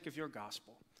the sake of your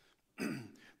gospel.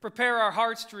 Prepare our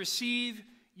hearts to receive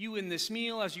you in this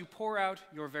meal as you pour out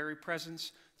your very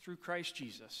presence through Christ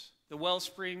Jesus, the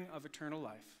wellspring of eternal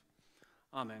life.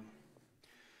 Amen.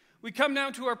 We come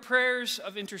now to our prayers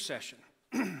of intercession.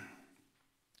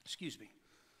 Excuse me.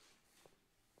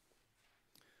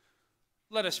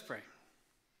 Let us pray.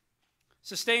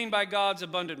 Sustained by God's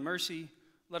abundant mercy,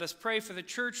 let us pray for the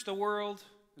church, the world,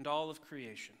 and all of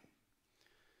creation.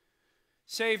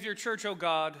 Save your church, O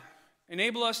God.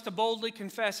 Enable us to boldly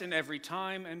confess in every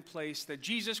time and place that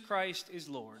Jesus Christ is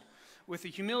Lord. With the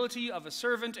humility of a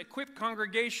servant, equip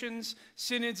congregations,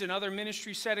 synods, and other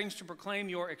ministry settings to proclaim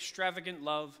your extravagant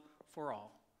love for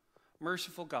all.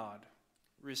 Merciful God,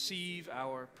 receive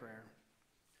our prayer.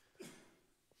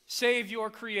 Save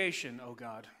your creation, O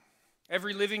God.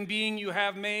 Every living being you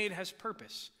have made has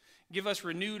purpose. Give us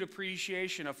renewed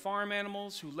appreciation of farm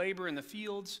animals who labor in the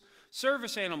fields,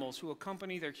 service animals who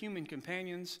accompany their human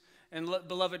companions, and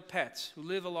beloved pets who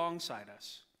live alongside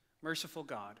us. Merciful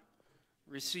God,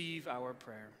 receive our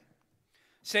prayer.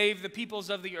 Save the peoples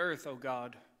of the earth, O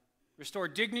God. Restore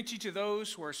dignity to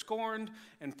those who are scorned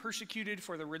and persecuted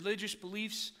for their religious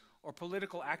beliefs or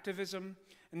political activism,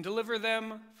 and deliver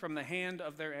them from the hand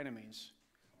of their enemies.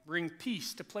 Bring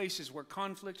peace to places where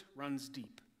conflict runs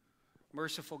deep.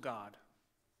 Merciful God,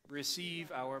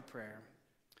 receive our prayer.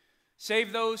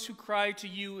 Save those who cry to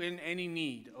you in any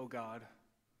need, O God.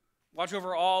 Watch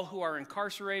over all who are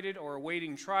incarcerated or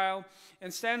awaiting trial,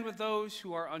 and stand with those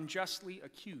who are unjustly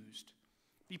accused.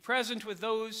 Be present with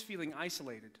those feeling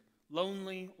isolated,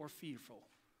 lonely, or fearful.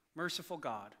 Merciful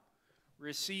God,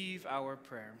 receive our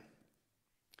prayer.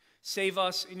 Save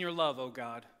us in your love, O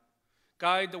God.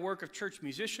 Guide the work of church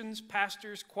musicians,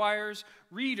 pastors, choirs,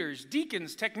 readers,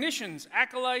 deacons, technicians,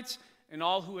 acolytes, and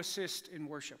all who assist in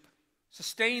worship.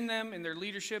 Sustain them in their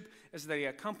leadership as they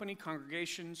accompany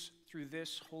congregations through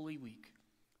this holy week.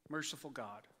 Merciful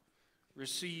God,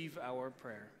 receive our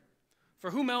prayer.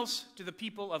 For whom else do the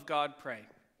people of God pray?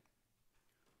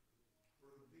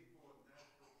 For the people of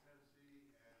Nashville, Tennessee,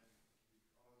 and because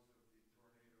of the tornadoes,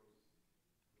 those people that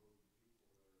are impacted.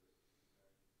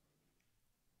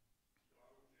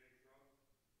 Donald J. Trump.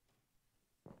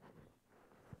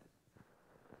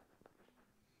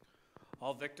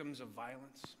 all victims of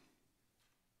violence.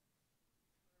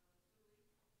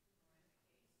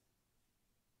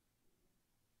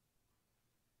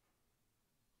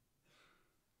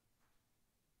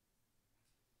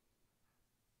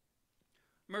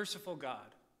 Merciful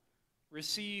God,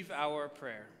 receive our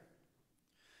prayer.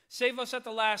 Save us at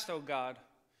the last, O God.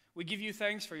 We give you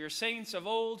thanks for your saints of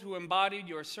old who embodied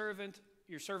your servant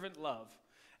love.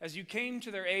 As you came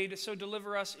to their aid, so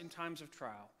deliver us in times of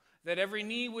trial, that every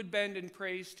knee would bend in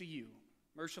praise to you.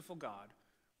 Merciful God,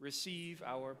 receive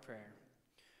our prayer.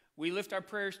 We lift our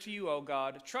prayers to you, O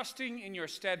God, trusting in your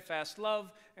steadfast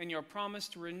love and your promise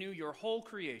to renew your whole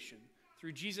creation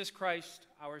through Jesus Christ,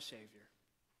 our Savior.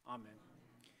 Amen.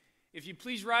 If you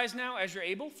please rise now as you're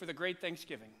able for the great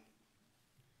Thanksgiving.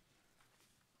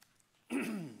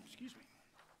 Excuse me.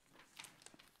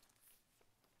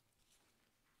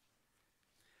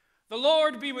 The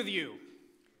Lord be with you.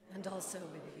 And also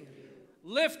with you.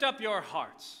 Lift up your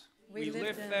hearts. We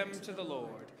lift them to the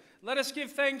Lord. Let us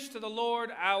give thanks to the Lord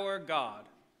our God.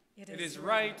 It is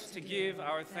right to give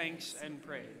our thanks and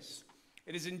praise.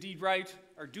 It is indeed right,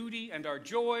 our duty and our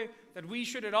joy, that we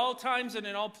should at all times and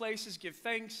in all places give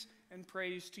thanks and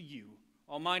praise to you,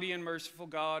 Almighty and merciful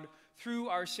God, through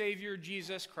our Savior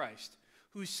Jesus Christ,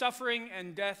 whose suffering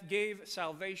and death gave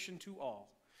salvation to all.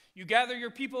 You gather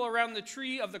your people around the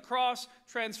tree of the cross,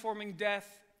 transforming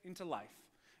death into life.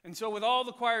 And so with all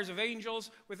the choirs of angels,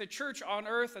 with the church on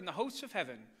earth and the hosts of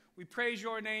heaven, we praise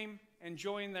your name and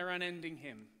join their unending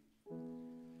hymn.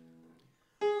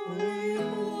 Holy,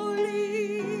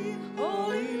 holy,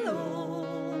 holy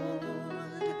Lord,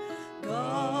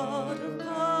 God of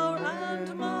power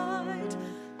and might,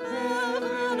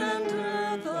 heaven and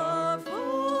earth are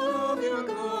full of your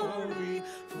glory,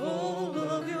 full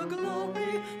of your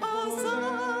glory.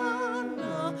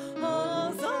 Hosanna,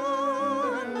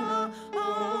 Hosanna,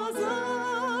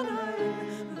 Hosanna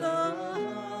in the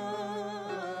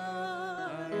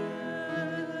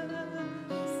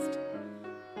highest.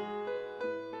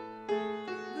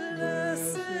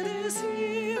 Blessed is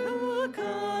he who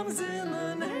comes in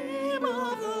the name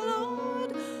of the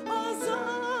Lord.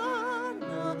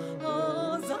 Hosanna,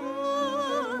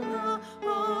 Hosanna,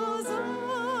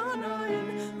 Hosanna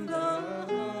in the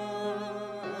highest.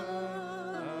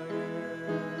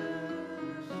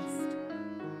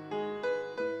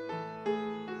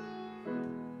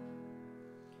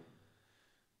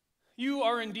 You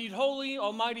are indeed holy,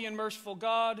 almighty and merciful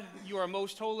God. You are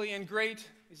most holy, and great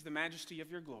is the majesty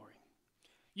of your glory.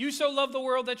 You so loved the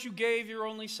world that you gave your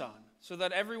only Son, so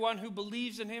that everyone who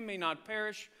believes in him may not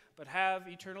perish, but have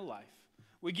eternal life.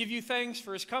 We give you thanks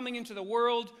for his coming into the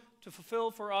world to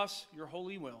fulfill for us your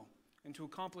holy will, and to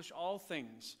accomplish all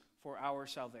things for our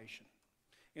salvation.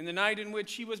 In the night in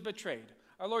which he was betrayed,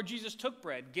 our Lord Jesus took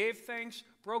bread, gave thanks,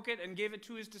 broke it, and gave it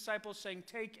to his disciples, saying,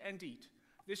 "Take and eat.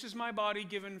 This is my body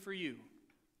given for you.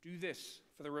 Do this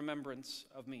for the remembrance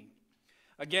of me."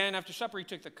 Again, after supper, he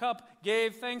took the cup,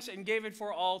 gave thanks, and gave it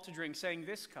for all to drink, saying,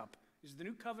 "This cup is the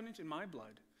new covenant in my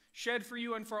blood, shed for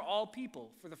you and for all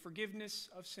people for the forgiveness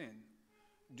of sin.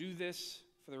 Do this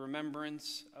for the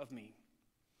remembrance of me."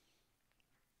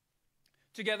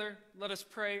 Together, let us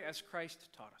pray as Christ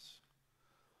taught us.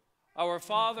 Our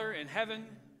Father in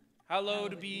heaven,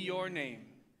 hallowed be your name.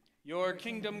 Your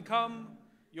kingdom come,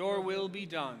 your will be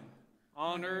done,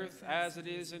 on earth as it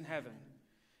is in heaven.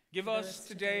 Give us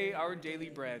today our daily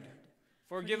bread.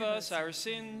 Forgive us our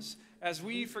sins as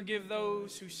we forgive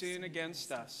those who sin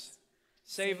against us.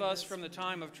 Save us from the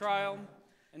time of trial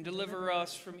and deliver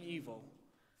us from evil.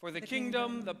 For the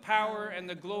kingdom, the power, and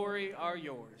the glory are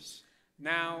yours,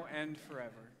 now and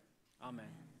forever.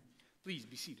 Amen. Please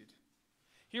be seated.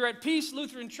 Here at Peace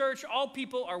Lutheran Church, all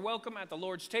people are welcome at the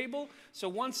Lord's table. So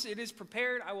once it is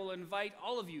prepared, I will invite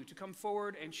all of you to come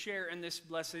forward and share in this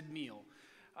blessed meal.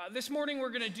 This morning,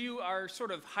 we're going to do our sort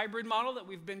of hybrid model that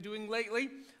we've been doing lately.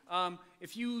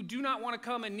 If you do not want to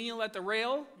come and kneel at the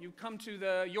rail, you come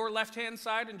to your left-hand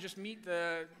side and just meet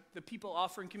the people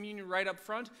offering communion right up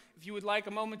front. If you would like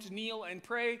a moment to kneel and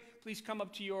pray, please come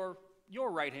up to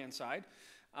your right-hand side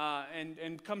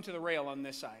and come to the rail on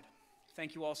this side.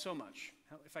 Thank you all so much.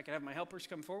 If I could have my helpers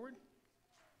come forward.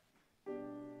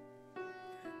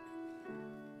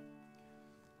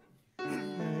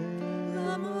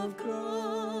 Lamb of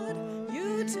God,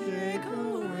 you take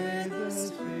away the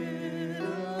sin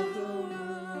of the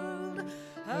world.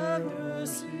 Have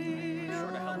mercy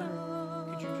Short of help.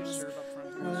 on Could you just us. serve up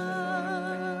front?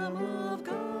 Lamb of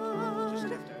God, Just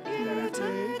lift our- you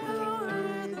take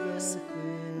away the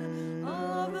sin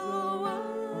of the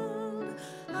world.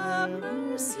 Have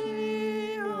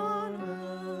mercy on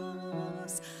us.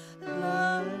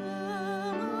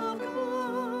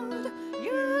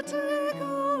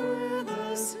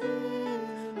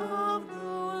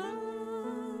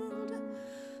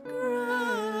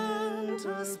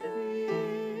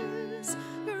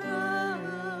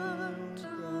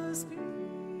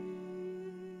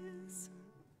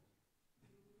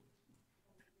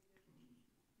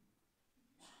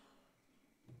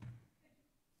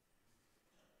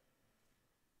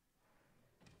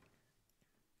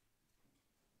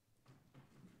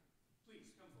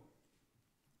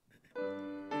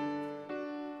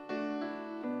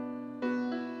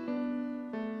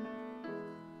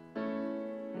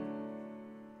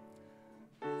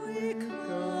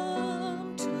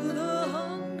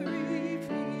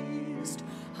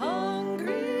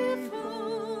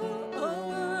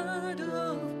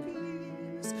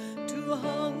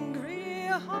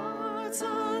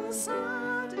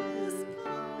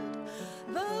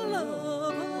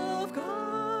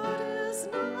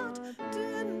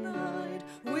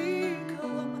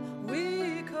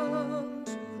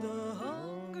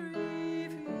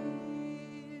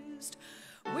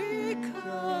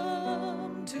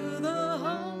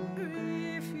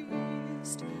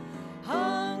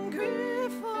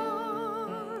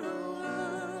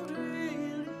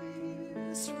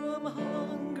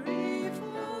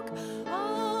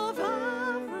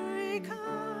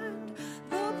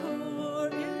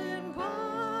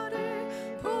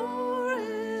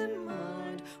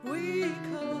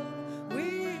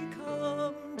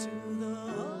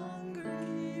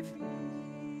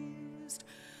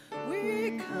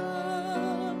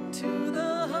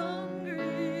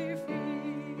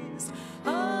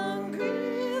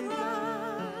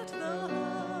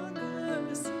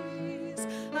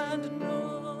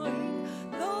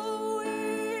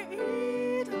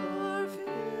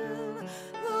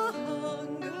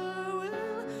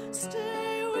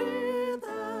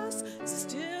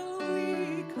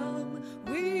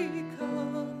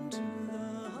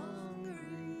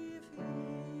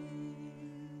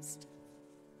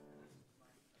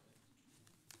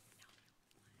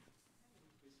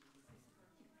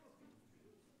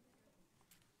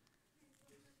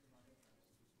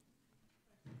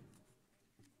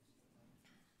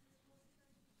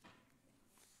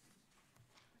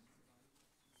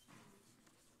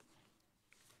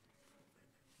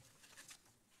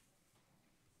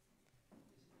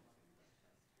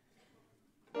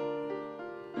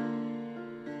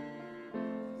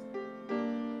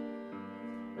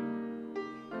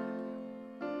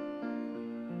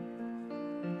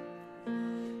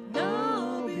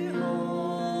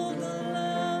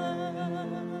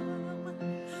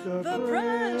 the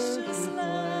precious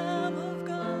Lamb of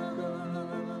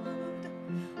God,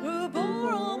 who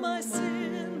bore all my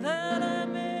sin that I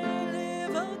may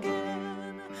live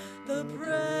again, the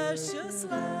precious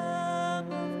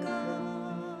Lamb of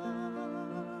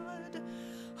God.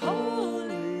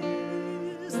 Holy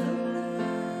is the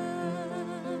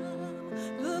Lamb,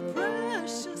 the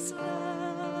precious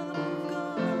Lamb of God.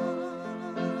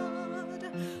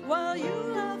 While you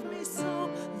love me so,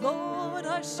 Lord,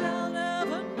 I shall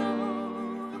never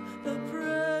know the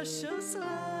precious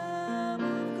Lamb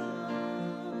of God.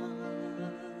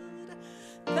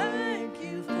 Thank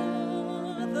you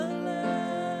for the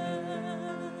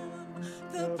Lamb,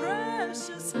 the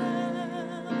precious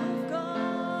Lamb of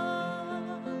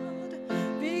God.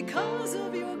 Because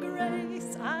of your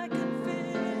grace, I can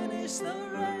finish the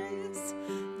race,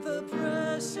 the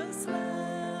precious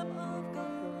Lamb of God.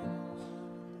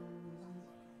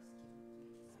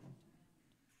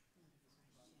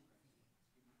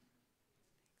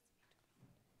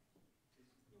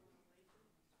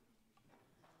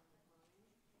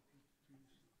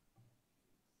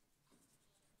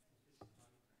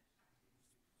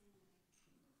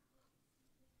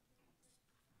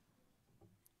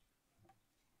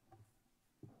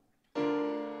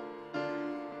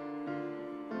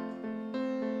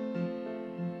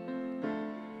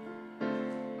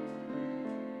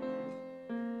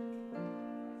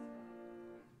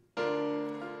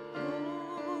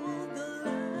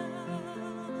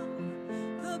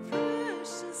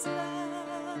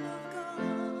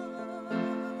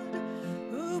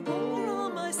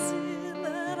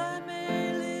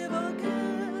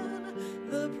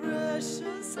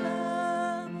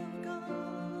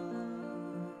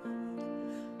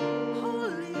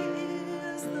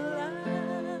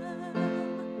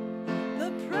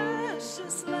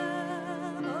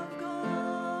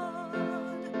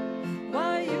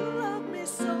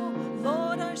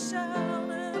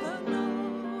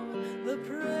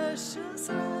 Precious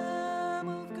Lamb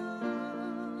of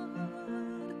God,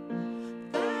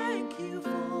 thank you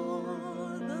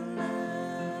for the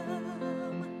Lamb,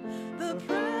 the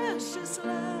precious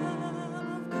Lamb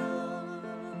of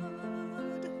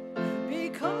God.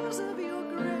 Because of your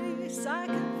grace, I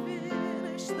can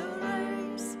finish the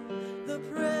race, the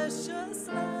precious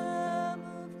Lamb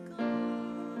of God.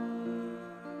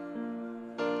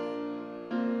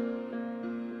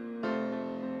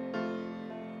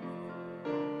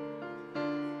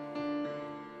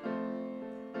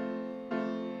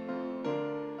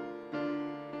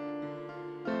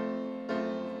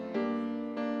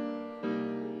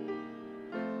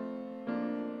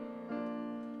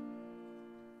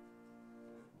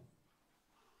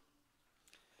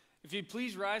 If you'd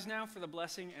please rise now for the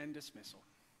blessing and dismissal.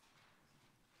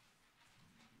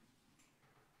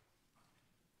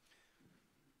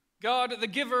 God, the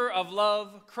giver of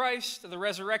love, Christ, the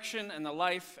resurrection and the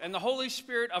life, and the Holy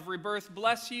Spirit of rebirth,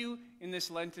 bless you in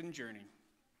this Lenten journey.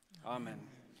 Amen.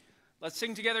 Let's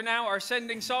sing together now our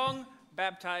sending song,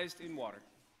 Baptized in Water.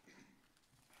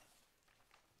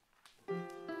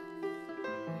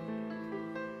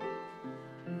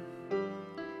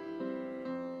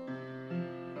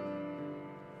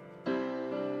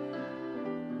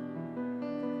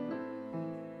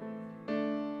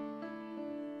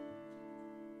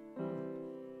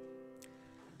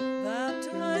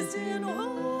 Baptized in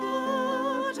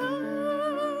water,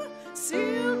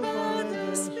 sealed by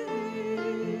the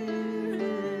Spirit,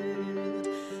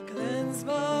 cleansed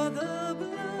by the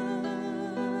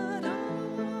blood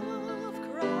of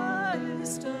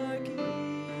Christ our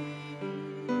King,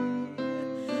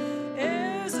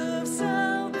 heirs of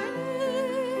salvation,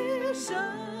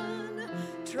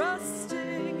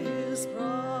 trusting His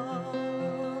promise,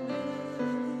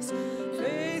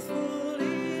 faithful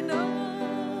enough.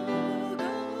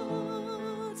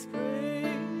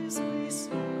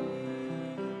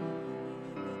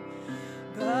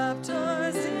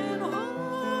 Baptized in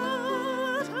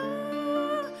water,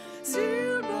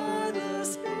 sealed by the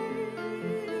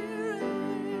Spirit,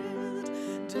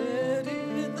 dead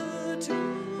in the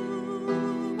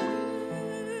tomb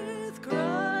with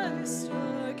Christ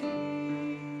our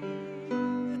King,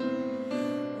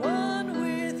 one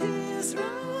with His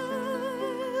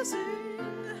rising,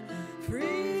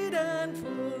 freed and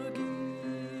forgiven.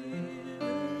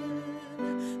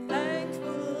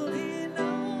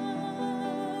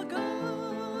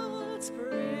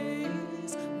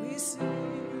 Praise we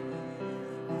sing.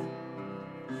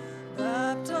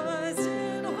 Baptized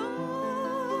in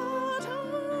water,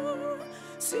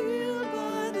 sealed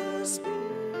by the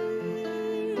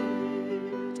Spirit,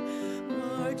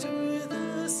 marked with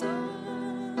the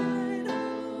sign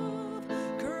of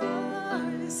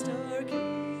Christ our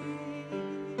King.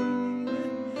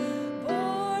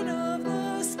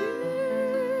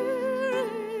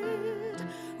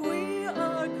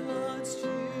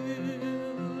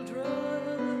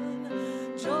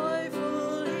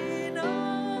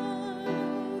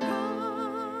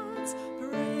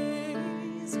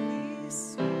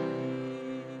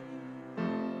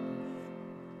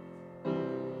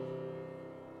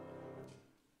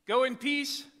 Go in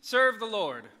peace, serve the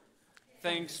Lord.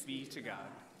 Thanks be to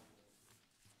God.